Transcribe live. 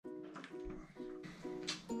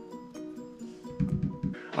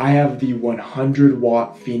I have the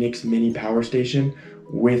 100-watt Phoenix mini power station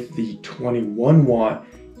with the 21-watt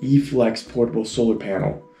E.Flex Portable Solar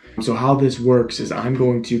Panel. So how this works is I'm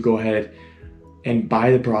going to go ahead and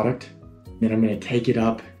buy the product, then I'm going to take it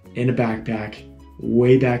up in a backpack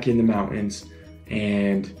way back in the mountains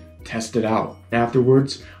and test it out.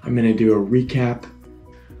 Afterwards, I'm going to do a recap.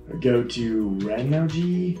 Go to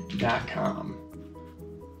Renogy.com.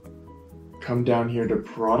 Come down here to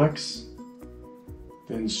products,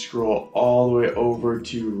 then scroll all the way over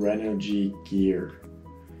to Renogy gear.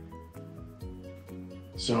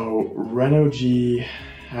 So Renogy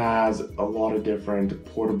has a lot of different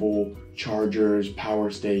portable chargers,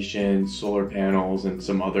 power stations, solar panels, and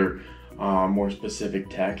some other more specific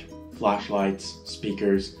tech, flashlights,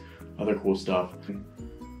 speakers, other cool stuff.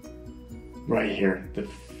 Right here, the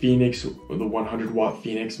 100-watt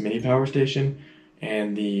Phoenix mini power station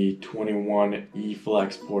and the 21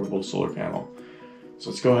 E.Flex Portable Solar Panel. So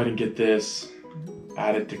let's go ahead and get this,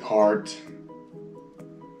 add it to cart.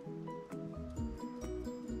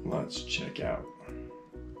 Let's check out.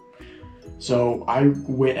 So I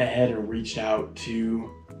went ahead and reached out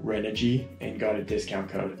to Renogy and got a discount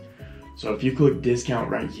code. So if you click discount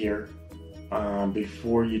right here,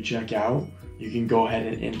 before you check out, you can go ahead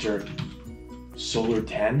and enter Solar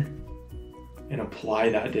 10 and apply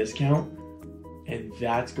that discount, and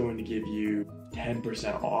that's going to give you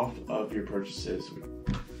 10% off of your purchases.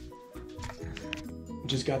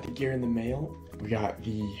 Just got the gear in the mail. We got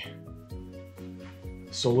the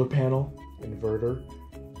solar panel, inverter.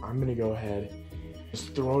 I'm gonna go ahead,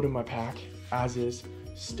 just throw it in my pack as is,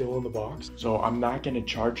 still in the box. So I'm not gonna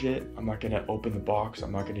charge it, I'm not gonna open the box,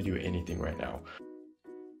 I'm not gonna do anything right now.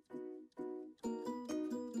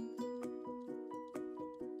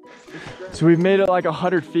 So we've made it like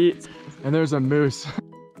 100 feet and there's a moose.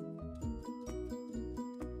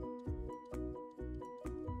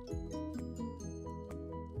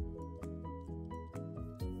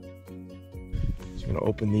 Just gonna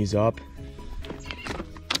open these up.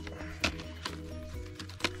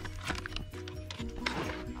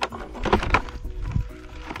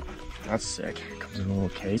 That's sick. It comes in a little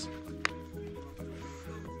case.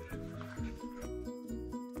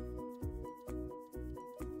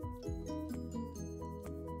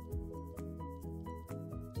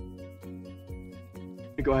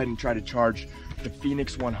 Go ahead and try to charge the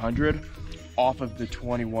Phoenix 100 off of the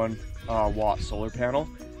 21 watt solar panel,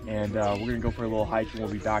 and we're gonna go for a little hike and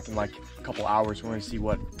we'll be back in like a couple hours. We're gonna see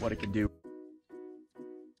what it can do.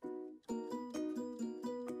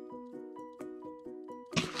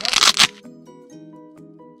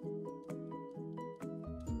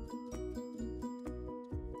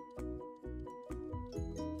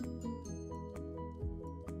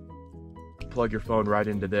 Plug your phone right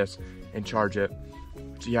into this and charge it.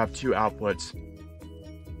 So you have two outputs.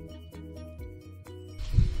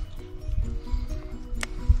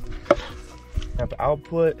 Have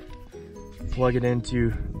output, plug it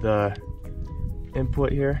into the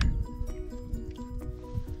input here.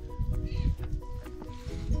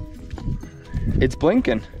 It's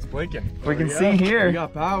blinking. It's blinking. We can see here. We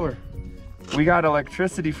got power. We got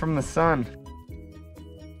electricity from the sun.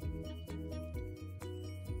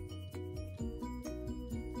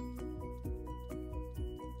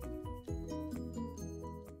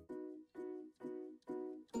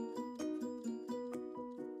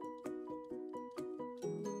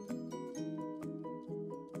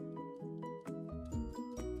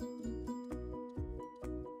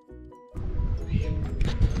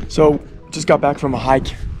 So just got back from a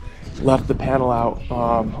hike, left the panel out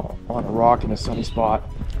on a rock in a sunny spot.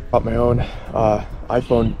 Got my own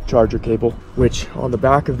iPhone charger cable, which on the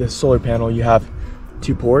back of this solar panel you have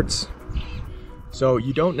two ports. So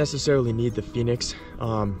you don't necessarily need the Phoenix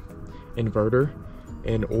inverter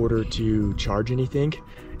in order to charge anything.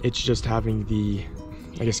 It's just having the,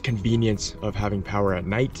 I guess, convenience of having power at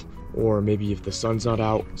night, or maybe if the sun's not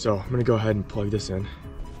out. So I'm gonna go ahead and plug this in.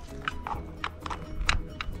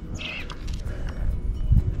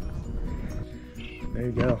 There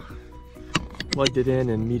you go. Plugged it in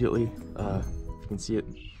and immediately, you can see it,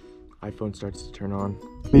 iPhone starts to turn on.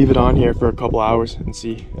 Leave it on here for a couple hours and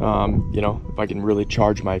see, you know, if I can really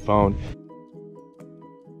charge my phone.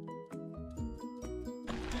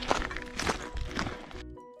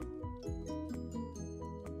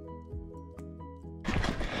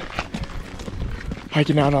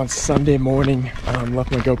 Hiking out on Sunday morning, left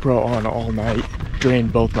my GoPro on all night,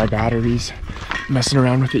 drained both my batteries, messing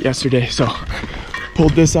around with it yesterday, so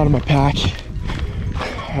pulled this out of my pack,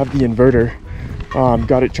 have the inverter,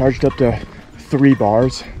 got it charged up to 3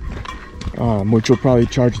 bars, which will probably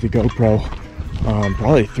charge the GoPro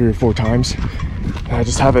probably 3 or 4 times, And I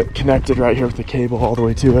just have it connected right here with the cable all the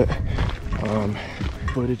way to it.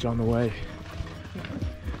 Footage on the way.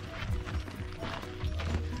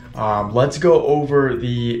 Let's go over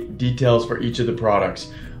the details for each of the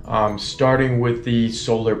products, starting with the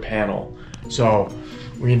solar panel. So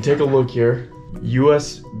we can take a look here.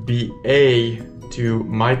 USB-A to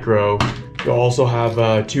micro. You'll also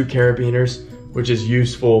have 2 carabiners, which is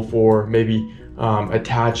useful for maybe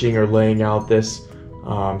attaching or laying out this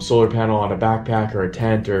solar panel on a backpack or a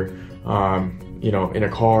tent, or you know, in a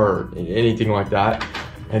car or anything like that.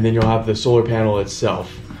 And then you'll have the solar panel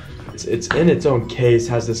itself. It's in its own case,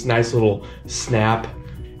 has this nice little snap.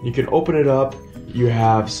 You can open it up. You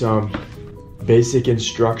have some basic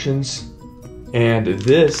instructions, and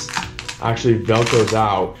this actually velcros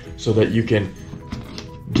out so that you can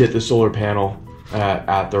get the solar panel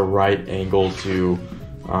at the right angle to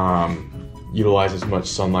utilize as much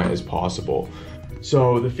sunlight as possible.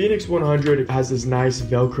 So the Phoenix 100 has this nice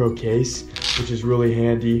Velcro case, which is really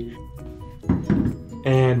handy,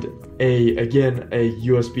 and again a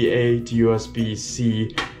USB-A to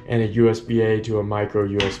USB-C and a USB-A to a micro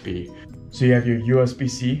USB. So you have your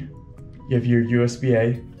USB-C, you have your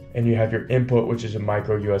USB-A, and you have your input, which is a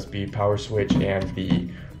micro USB power switch, and the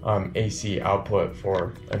AC output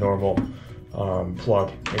for a normal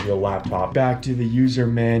plug, maybe a laptop. Back to the user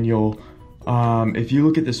manual. If you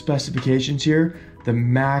look at the specifications here, the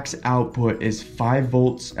max output is 5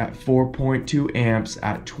 volts at 4.2 amps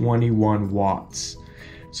at 21 watts.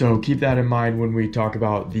 So keep that in mind when we talk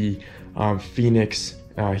about the Phoenix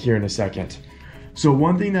here in a second. So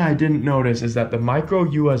one thing that I didn't notice is that the micro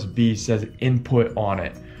USB says input on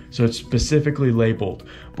it. So it's specifically labeled.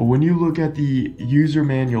 But when you look at the user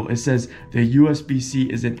manual, it says the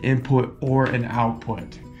USB-C is an input or an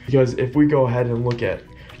output. Because if we go ahead and look at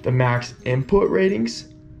the max input ratings,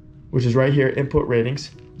 which is right here, input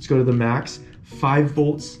ratings, let's go to the max, 5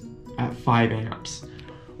 volts at 5 amps.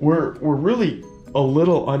 We're really a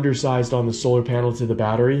little undersized on the solar panel to the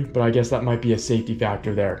battery, but I guess that might be a safety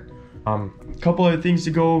factor there. A couple other things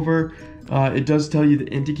to go over. It does tell you the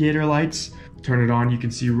indicator lights. Turn it on, you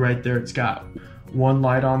can see right there it's got 1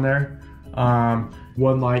 light on there.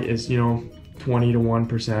 One light is, you know, 20 to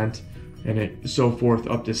 1%, and it so forth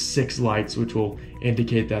up to 6 lights, which will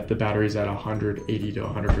indicate that the battery is at 180 to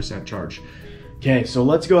 100% charge. Okay, so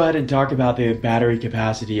let's go ahead and talk about the battery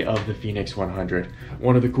capacity of the Phoenix 100.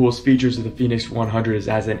 One of the coolest features of the Phoenix 100 is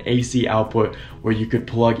as an AC output where you could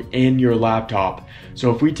plug in your laptop.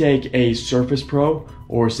 So if we take a Surface Pro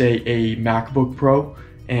or say a MacBook Pro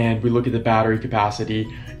and we look at the battery capacity,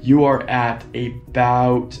 you are at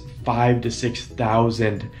about 5,000 to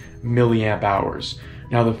 6,000 milliamp hours.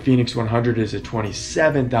 Now the Phoenix 100 is a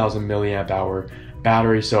 27,000 milliamp hour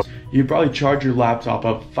battery, so you probably charge your laptop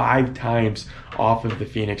up 5 times off of the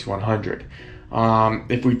Phoenix 100.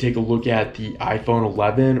 If we take a look at the iPhone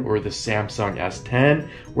 11 or the Samsung S10,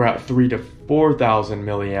 we're at 3,000 to 4,000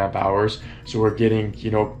 milliamp hours, so we're getting,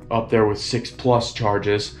 you know, up there with 6+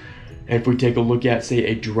 charges. If we take a look at, say,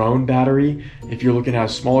 a drone battery, if you're looking at a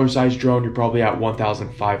smaller size drone, you're probably at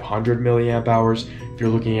 1,500 milliamp hours. If you're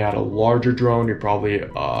looking at a larger drone, you're probably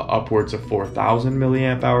upwards of 4,000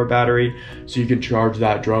 milliamp hour battery. So you can charge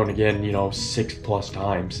that drone again, you know, 6+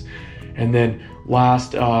 times. And then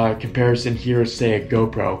last comparison here is, say, a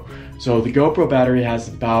GoPro. So the GoPro battery has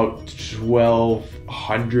about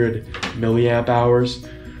 1,200 milliamp hours.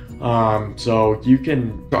 So you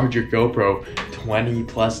can charge your GoPro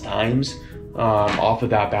 20+ times off of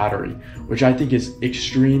that battery, which I think is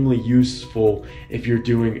extremely useful if you're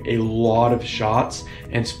doing a lot of shots,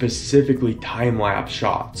 and specifically time-lapse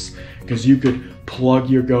shots, because you could plug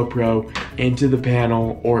your GoPro into the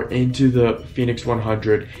panel or into the Phoenix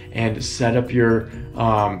 100 and set up your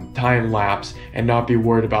time-lapse and not be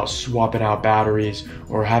worried about swapping out batteries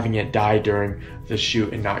or having it die during the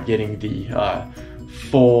shoot and not getting the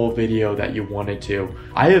full video that you wanted to.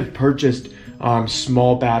 I have purchased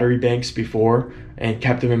small battery banks before and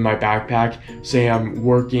kept them in my backpack. Say I'm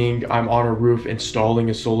working, I'm on a roof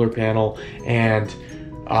installing a solar panel, and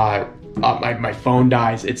my phone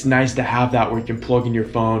dies. It's nice to have that where you can plug in your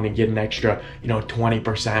phone and get an extra, you know,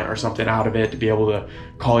 20% or something out of it to be able to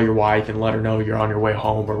call your wife and let her know you're on your way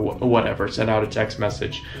home, or whatever, send out a text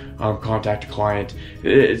message, contact a client.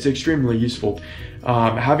 It's extremely useful.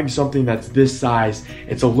 Having something that's this size,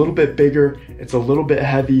 it's a little bit bigger, it's a little bit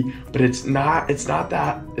heavy, but it's not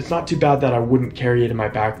too bad that I wouldn't carry it in my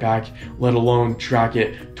backpack, let alone track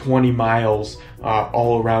it 20 miles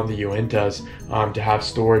all around the Uintas to have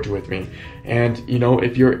storage with me. And you know,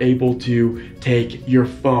 if you're able to take your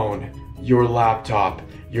phone, your laptop,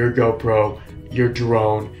 your GoPro, your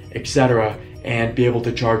drone, etc., and be able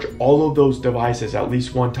to charge all of those devices at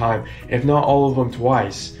least one time, if not all of them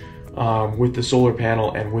twice, with the solar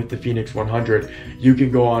panel and with the Phoenix 100. You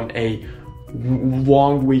can go on a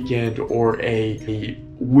long weekend or a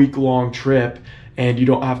week-long trip, and you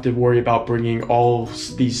don't have to worry about bringing all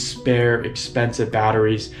these spare expensive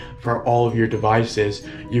batteries for all of your devices.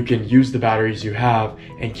 You can use the batteries you have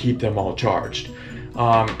and keep them all charged.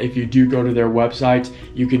 If you do go to their website,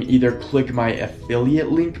 you can either click my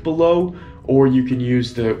affiliate link below, or you can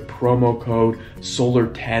use the promo code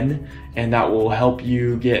SOLAR10, and that will help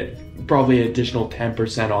you get probably an additional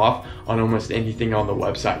 10% off on almost anything on the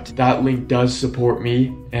website. That link does support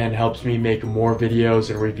me and helps me make more videos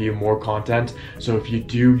and review more content. So if you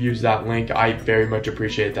do use that link, I very much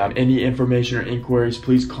appreciate that. Any information or inquiries,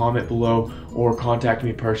 please comment below or contact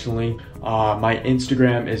me personally. My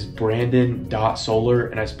Instagram is brandon.solar,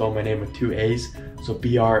 and I spell my name with 2 A's. So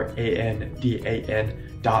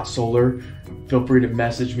BRANDAN.solar. Feel free to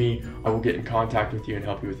message me. I will get in contact with you and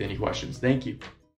help you with any questions. Thank you.